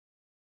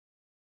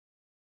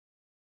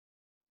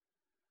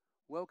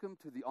Welcome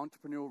to the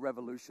entrepreneurial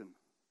revolution.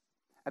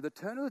 At the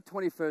turn of the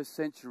 21st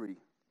century,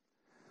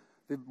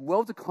 the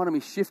world's economy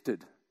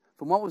shifted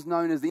from what was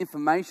known as the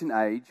information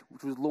age,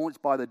 which was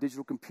launched by the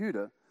digital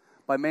computer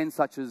by men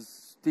such as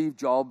Steve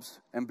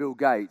Jobs and Bill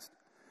Gates,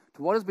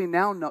 to what has been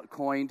now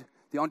coined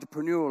the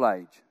entrepreneurial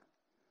age,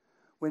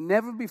 where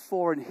never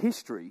before in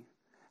history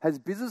has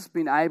business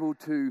been able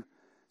to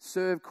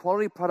serve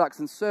quality products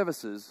and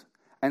services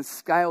and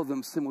scale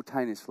them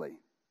simultaneously.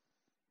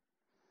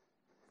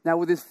 Now,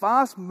 with this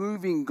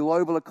fast-moving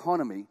global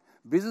economy,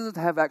 businesses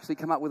have actually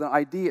come up with an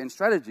idea and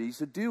strategies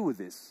to deal with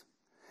this.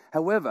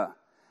 However,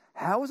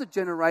 how is a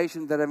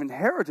generation that have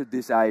inherited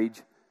this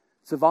age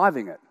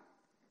surviving it?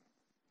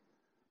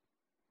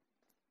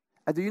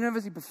 As a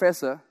university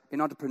professor in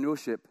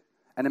entrepreneurship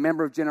and a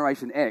member of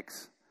Generation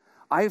X,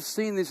 I have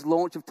seen this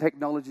launch of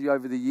technology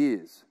over the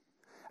years.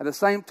 At the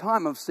same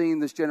time, I've seen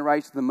this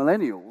generation, the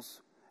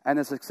millennials, and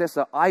the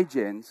successor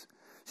iGens,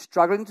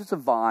 struggling to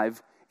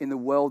survive in the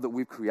world that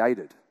we've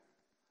created.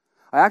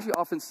 I actually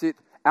often sit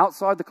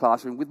outside the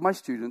classroom with my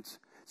students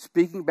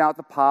speaking about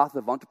the path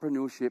of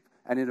entrepreneurship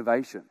and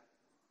innovation.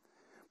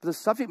 But the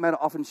subject matter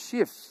often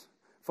shifts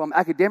from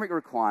academic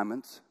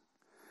requirements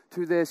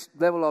to their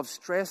level of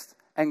stress,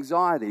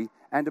 anxiety,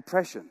 and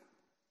depression.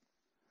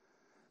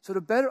 So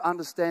to better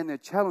understand their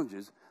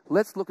challenges,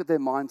 let's look at their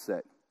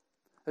mindset.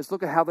 Let's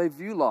look at how they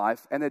view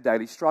life and their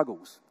daily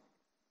struggles.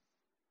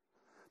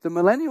 The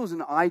millennials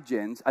and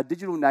iGens are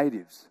digital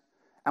natives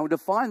and would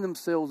define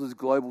themselves as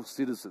global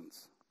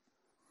citizens.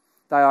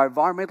 They are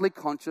environmentally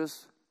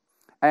conscious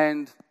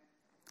and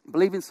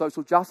believe in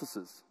social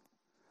justices.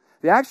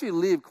 They actually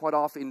live quite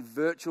often in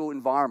virtual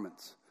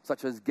environments,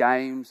 such as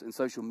games and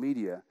social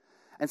media,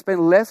 and spend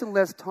less and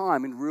less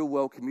time in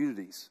real-world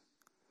communities.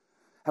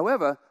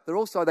 However,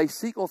 they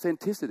seek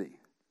authenticity.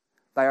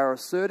 They are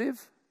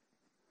assertive,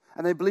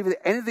 and they believe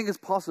that anything is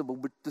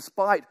possible,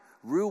 despite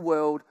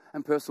real-world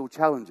and personal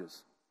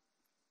challenges.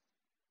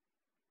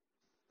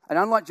 And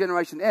unlike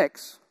Generation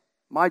X,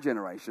 my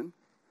generation,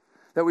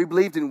 that we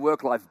believed in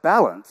work-life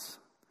balance,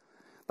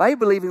 they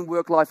believe in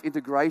work-life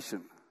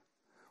integration,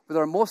 where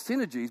there are more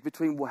synergies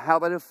between how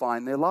they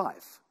define their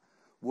life: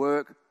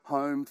 work,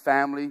 home,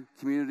 family,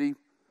 community,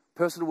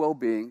 personal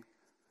well-being,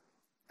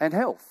 and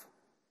health.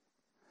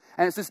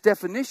 And it's this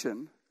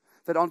definition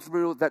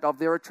that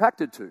they're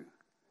attracted to.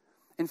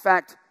 In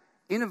fact,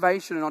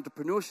 innovation and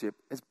entrepreneurship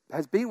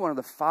has been one of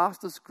the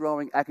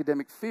fastest-growing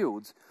academic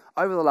fields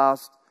over the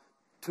last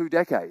 2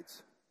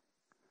 decades.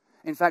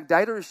 In fact,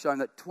 data has shown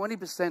that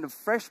 20% of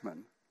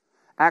freshmen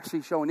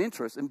actually show an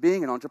interest in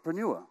being an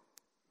entrepreneur.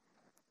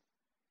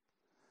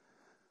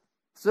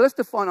 So let's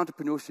define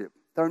entrepreneurship.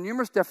 There are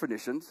numerous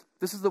definitions.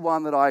 This is the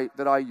one that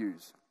I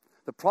use.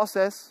 The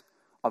process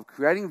of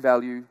creating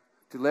value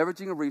to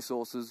leveraging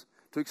resources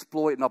to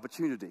exploit an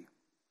opportunity.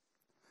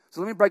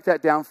 So let me break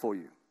that down for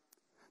you.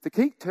 The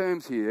key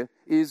terms here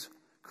is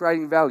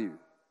creating value,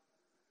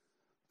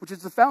 which is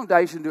the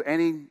foundation to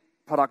any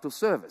product or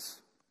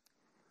service.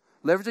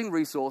 Leveraging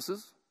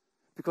resources,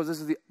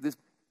 because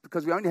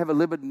because we only have a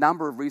limited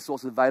number of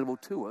resources available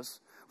to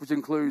us, which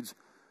includes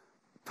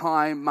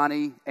time,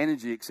 money,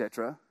 energy,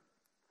 etc.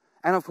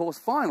 And of course,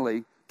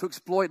 finally, to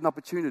exploit an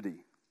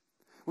opportunity,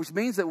 which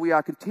means that we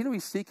are continually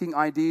seeking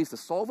ideas to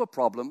solve a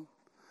problem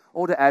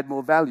or to add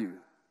more value.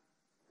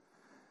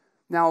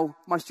 Now,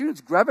 my students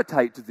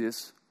gravitate to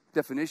this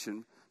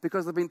definition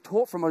because they've been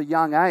taught from a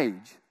young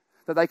age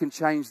that they can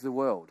change the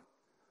world.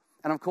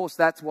 And of course,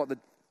 that's what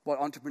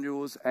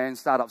entrepreneurs and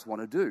startups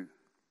want to do.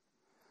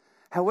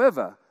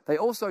 However, they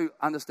also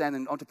understand,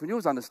 and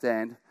entrepreneurs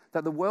understand,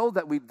 that the world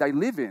that they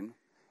live in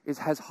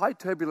has high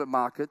turbulent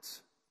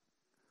markets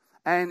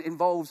and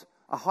involves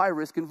a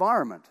high-risk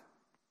environment.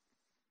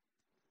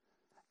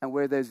 And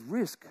where there's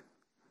risk,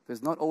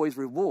 there's not always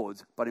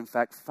rewards, but in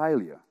fact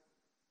failure.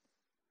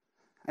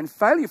 And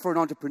failure for an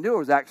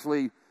entrepreneur is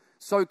actually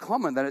so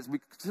common that we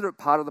consider it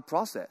part of the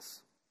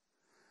process.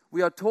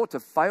 We are taught to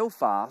fail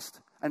fast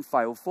and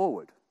fail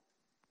forward.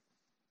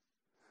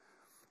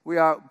 We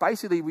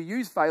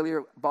use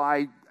failure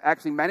by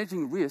actually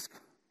managing risk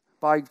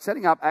by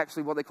setting up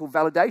actually what they call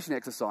validation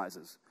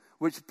exercises,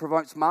 which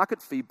promotes market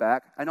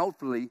feedback and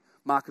ultimately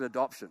market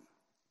adoption.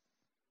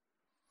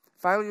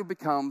 Failure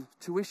becomes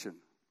tuition.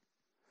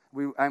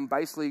 And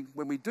basically,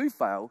 when we do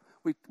fail,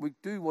 we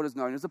do what is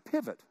known as a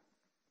pivot.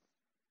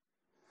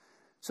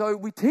 So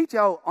we teach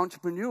our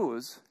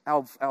entrepreneurs,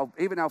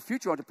 even our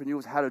future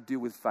entrepreneurs, how to deal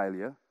with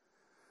failure.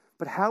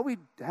 But how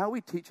are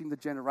we teaching the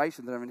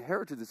generation that have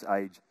inherited this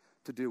age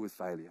to deal with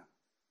failure?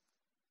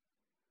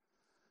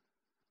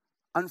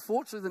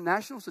 Unfortunately, the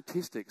national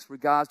statistics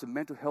regards to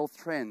mental health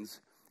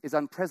trends is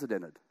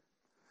unprecedented.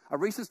 A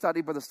recent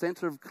study by the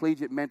Center of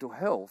Collegiate Mental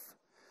Health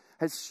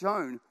has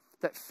shown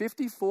that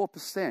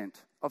 54%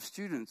 of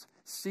students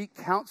seek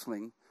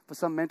counseling for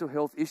some mental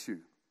health issue.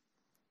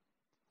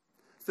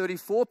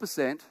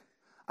 34%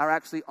 are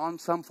actually on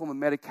some form of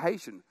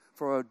medication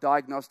for a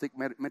diagnostic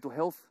mental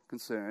health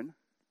concern.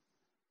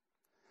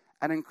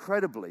 And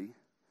incredibly,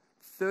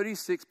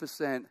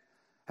 36%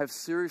 have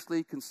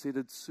seriously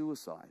considered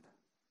suicide.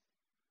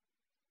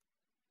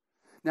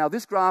 Now,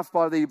 this graph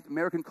by the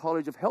American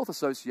College of Health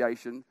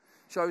Association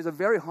shows a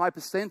very high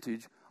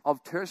percentage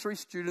of tertiary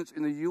students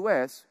in the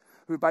US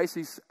who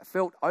basically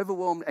felt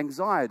overwhelmed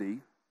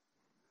anxiety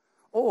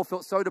or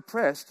felt so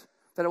depressed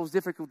that it was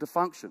difficult to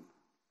function.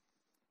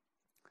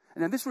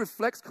 And then this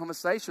reflects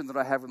conversation that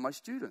I have with my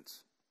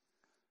students.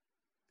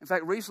 In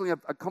fact, recently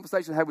a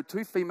conversation I had with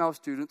two female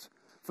students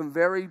from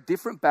very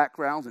different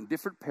backgrounds and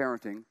different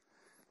parenting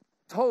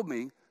told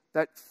me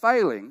that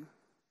failing,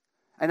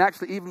 and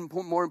actually even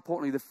more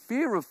importantly, the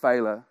fear of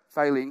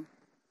failing,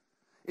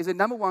 is the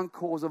number one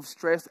cause of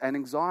stress and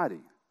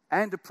anxiety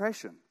and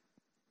depression.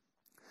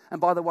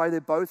 And by the way, they're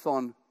both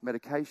on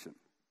medication.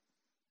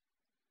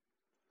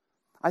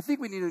 I think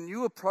we need a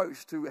new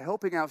approach to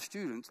helping our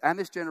students and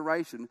this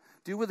generation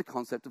deal with the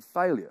concept of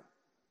failure.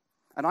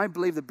 And I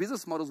believe the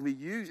business models we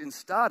use in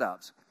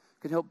startups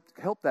can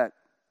help that.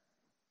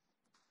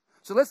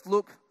 So let's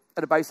look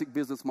at a basic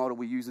business model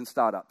we use in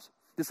startups.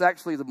 This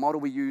actually is a model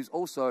we use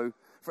also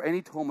for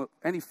any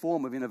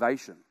form of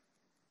innovation.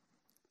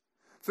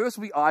 First,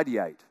 we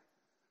ideate.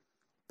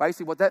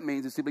 Basically, what that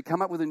means is simply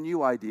come up with a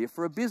new idea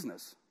for a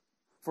business,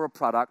 for a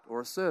product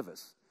or a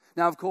service.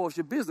 Now, of course,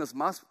 your business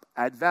must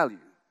add value.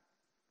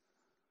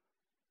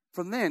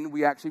 From then,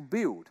 we actually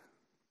build.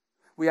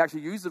 We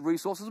actually use the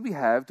resources we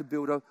have to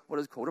build what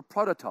is called a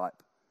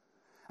prototype.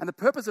 And the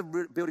purpose of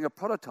building a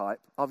prototype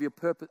of your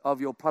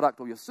product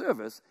or your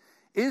service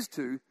is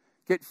to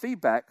get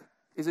feedback,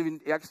 is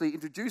actually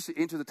introduce it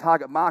into the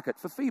target market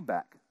for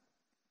feedback.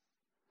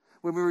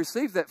 When we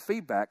receive that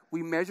feedback,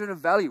 we measure and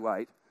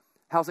evaluate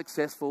how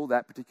successful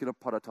that particular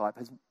prototype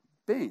has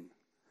been.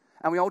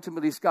 And we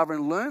ultimately discover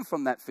and learn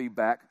from that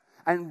feedback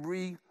and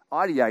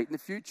re-ideate in the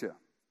future.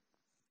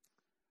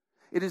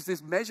 It is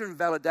this measure and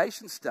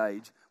validation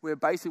stage where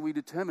basically we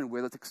determine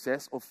whether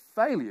success or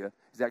failure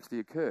has actually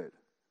occurred.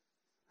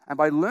 And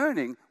by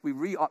learning,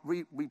 we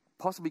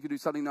possibly could do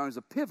something known as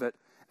a pivot,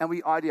 and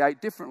we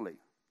ideate differently.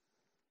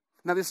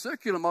 Now, this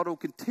circular model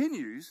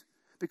continues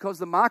because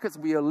the markets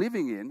we are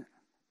living in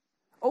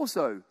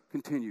also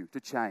continue to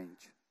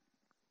change.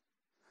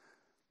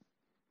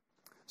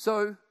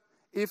 So,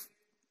 if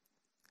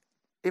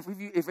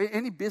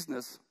any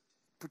business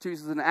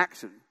produces an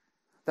action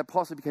that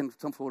possibly becomes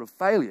some sort of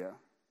failure,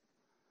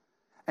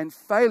 and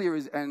failure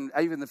is, and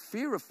even the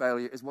fear of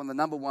failure is one of the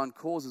number one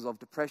causes of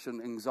depression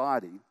and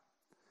anxiety,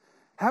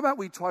 how about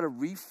we try to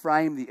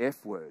reframe the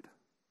F word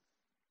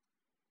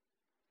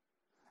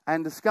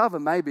and discover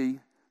maybe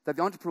that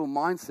the entrepreneurial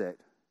mindset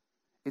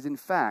is in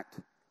fact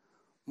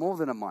more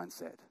than a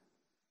mindset.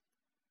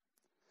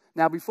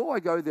 Now, before I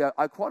go there,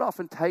 I quite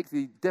often take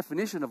the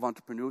definition of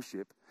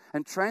entrepreneurship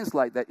and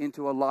translate that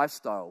into a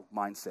lifestyle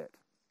mindset.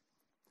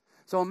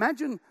 So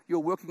imagine you're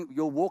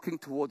walking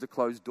towards a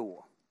closed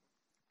door.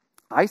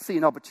 I see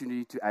an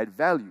opportunity to add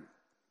value.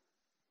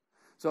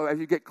 So as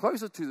you get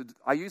closer to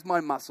I use my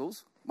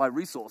muscles, my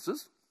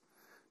resources,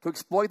 to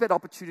exploit that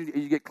opportunity,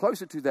 and you get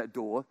closer to that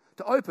door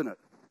to open it.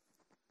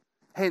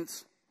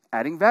 Hence,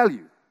 adding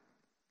value.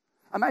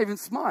 I may even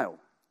smile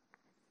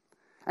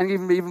and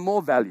give me even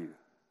more value.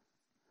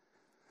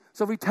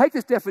 So if we take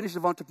this definition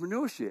of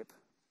entrepreneurship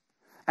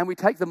and we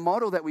take the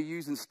model that we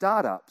use in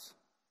startups,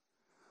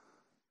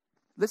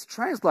 let's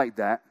translate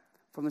that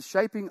from the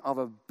shaping of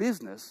a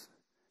business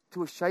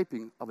to a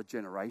shaping of a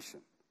generation.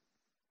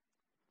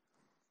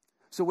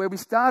 So where we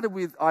started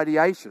with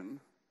ideation,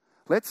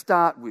 let's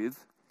start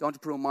with the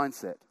entrepreneurial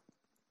mindset.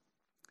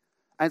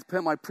 As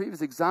per my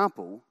previous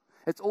example,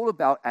 it's all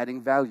about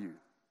adding value.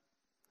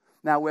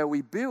 Now, where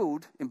we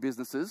build in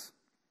businesses,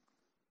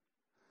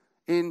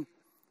 in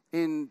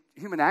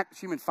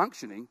human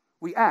functioning,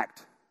 we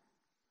act.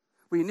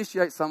 We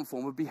initiate some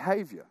form of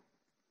behavior.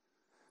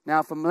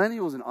 Now, for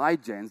millennials and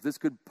iGens, this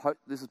could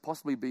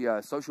possibly be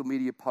a social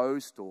media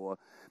post or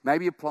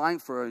maybe applying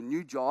for a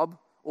new job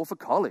or for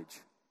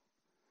college.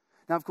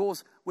 Now, of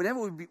course,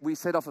 whenever we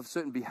set off a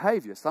certain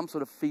behavior, some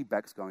sort of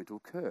feedback is going to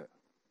occur.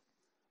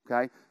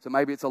 Okay? So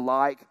maybe it's a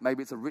like,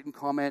 maybe it's a written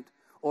comment,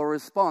 or a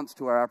response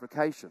to our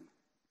application.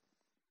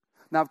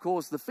 Now, of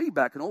course, the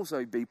feedback can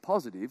also be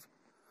positive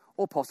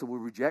or possible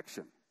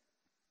rejection.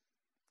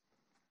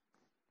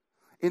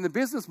 In the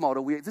business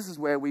model, this is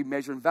where we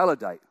measure and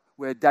validate,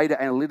 where data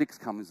analytics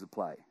comes into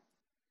play.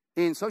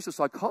 In social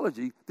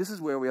psychology, this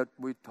is where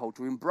we're told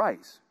to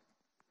embrace.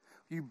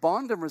 You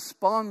bond and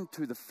respond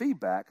to the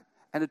feedback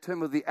and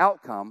determine the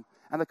outcome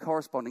and the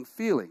corresponding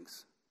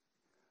feelings.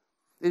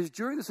 It is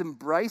during this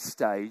embrace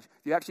stage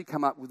you actually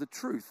come up with the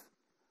truth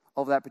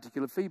of that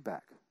particular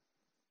feedback.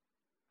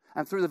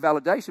 And through the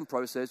validation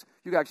process,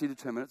 you actually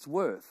determine its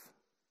worth.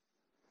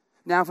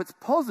 Now, if it's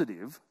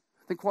positive,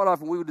 then quite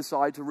often we will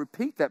decide to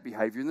repeat that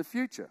behavior in the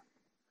future.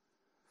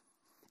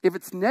 If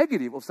it's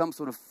negative or some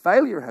sort of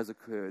failure has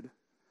occurred,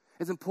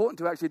 it's important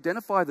to actually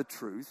identify the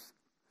truth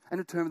and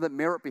determine the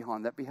merit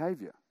behind that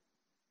behavior.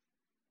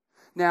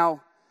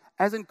 Now,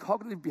 as in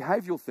cognitive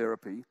behavioral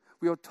therapy,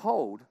 we are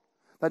told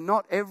that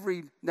not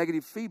every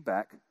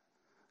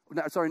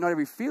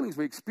feelings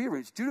we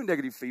experience due to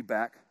negative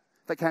feedback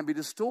that can be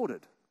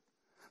distorted.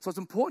 So it's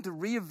important to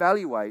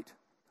reevaluate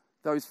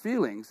those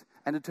feelings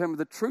and determine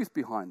the truth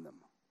behind them.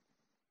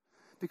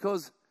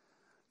 Because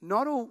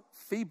not all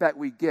feedback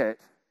we get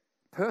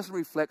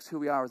personally reflects who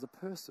we are as a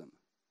person.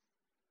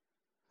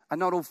 And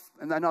not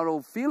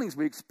all feelings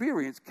we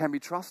experience can be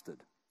trusted.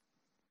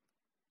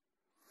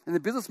 In the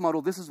business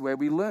model, this is where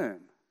we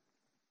learn.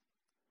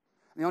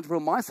 In the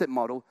entrepreneurial mindset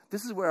model,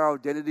 this is where our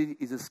identity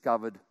is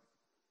discovered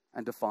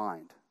and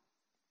defined.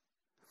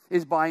 It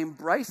is by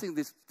embracing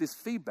this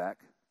feedback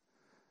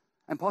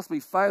and possibly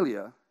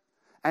failure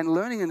and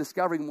learning and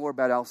discovering more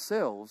about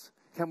ourselves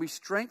can we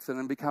strengthen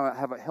and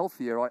have a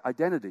healthier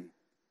identity.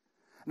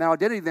 Now,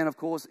 identity then, of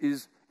course,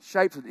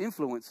 shapes and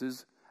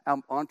influences our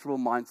entrepreneurial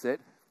mindset,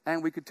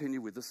 and we continue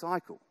with the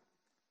cycle.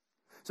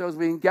 So as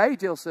we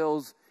engage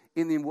ourselves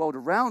in the world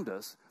around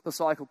us, the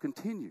cycle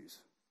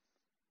continues.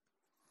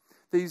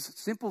 These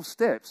simple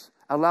steps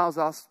allows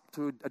us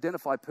to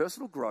identify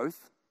personal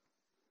growth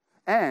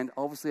and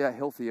obviously a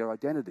healthier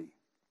identity.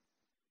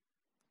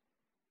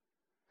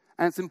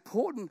 And it's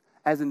important,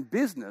 as in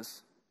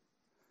business,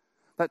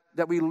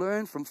 that we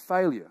learn from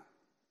failure.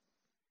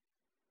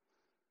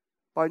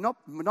 By not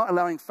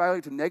allowing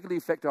failure to negatively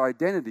affect our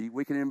identity,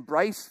 we can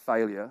embrace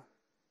failure,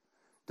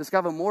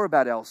 discover more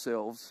about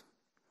ourselves,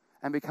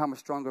 and become a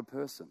stronger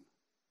person.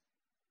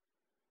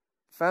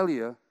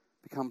 Failure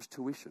becomes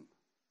tuition.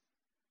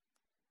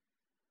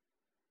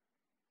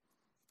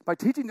 By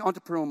teaching the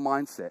entrepreneurial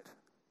mindset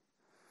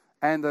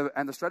and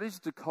the strategies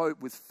to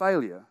cope with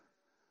failure,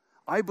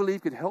 I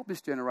believe can help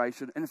this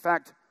generation, in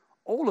fact,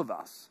 all of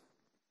us,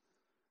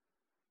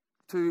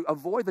 to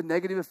avoid the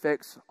negative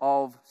effects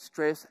of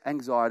stress,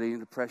 anxiety, and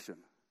depression,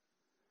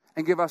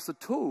 and give us the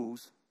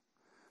tools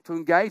to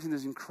engage in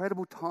this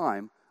incredible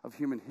time of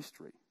human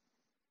history.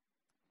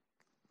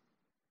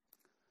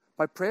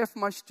 My prayer for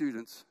my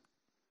students,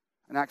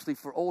 and actually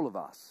for all of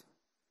us,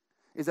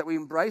 is that we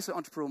embrace an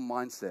entrepreneurial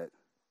mindset,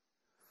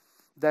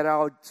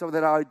 so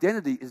that our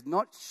identity is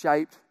not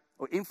shaped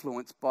or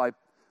influenced by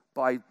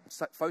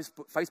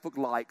Facebook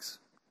likes,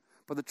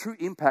 but the true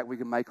impact we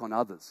can make on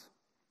others.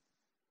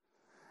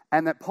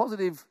 And that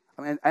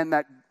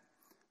that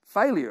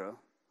failure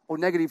or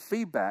negative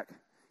feedback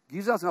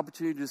gives us an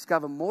opportunity to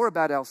discover more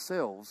about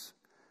ourselves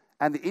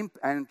and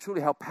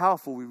truly how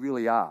powerful we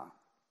really are.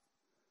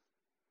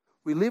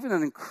 We live in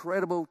an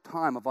incredible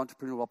time of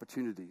entrepreneurial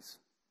opportunities.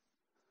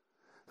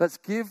 Let's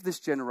give this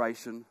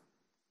generation,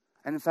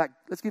 and in fact,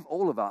 let's give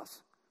all of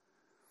us,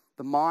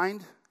 the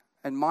mind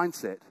and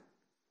mindset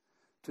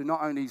to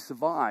not only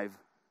survive,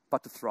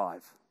 but to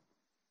thrive.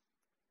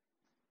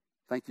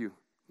 Thank you,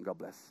 and God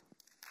bless.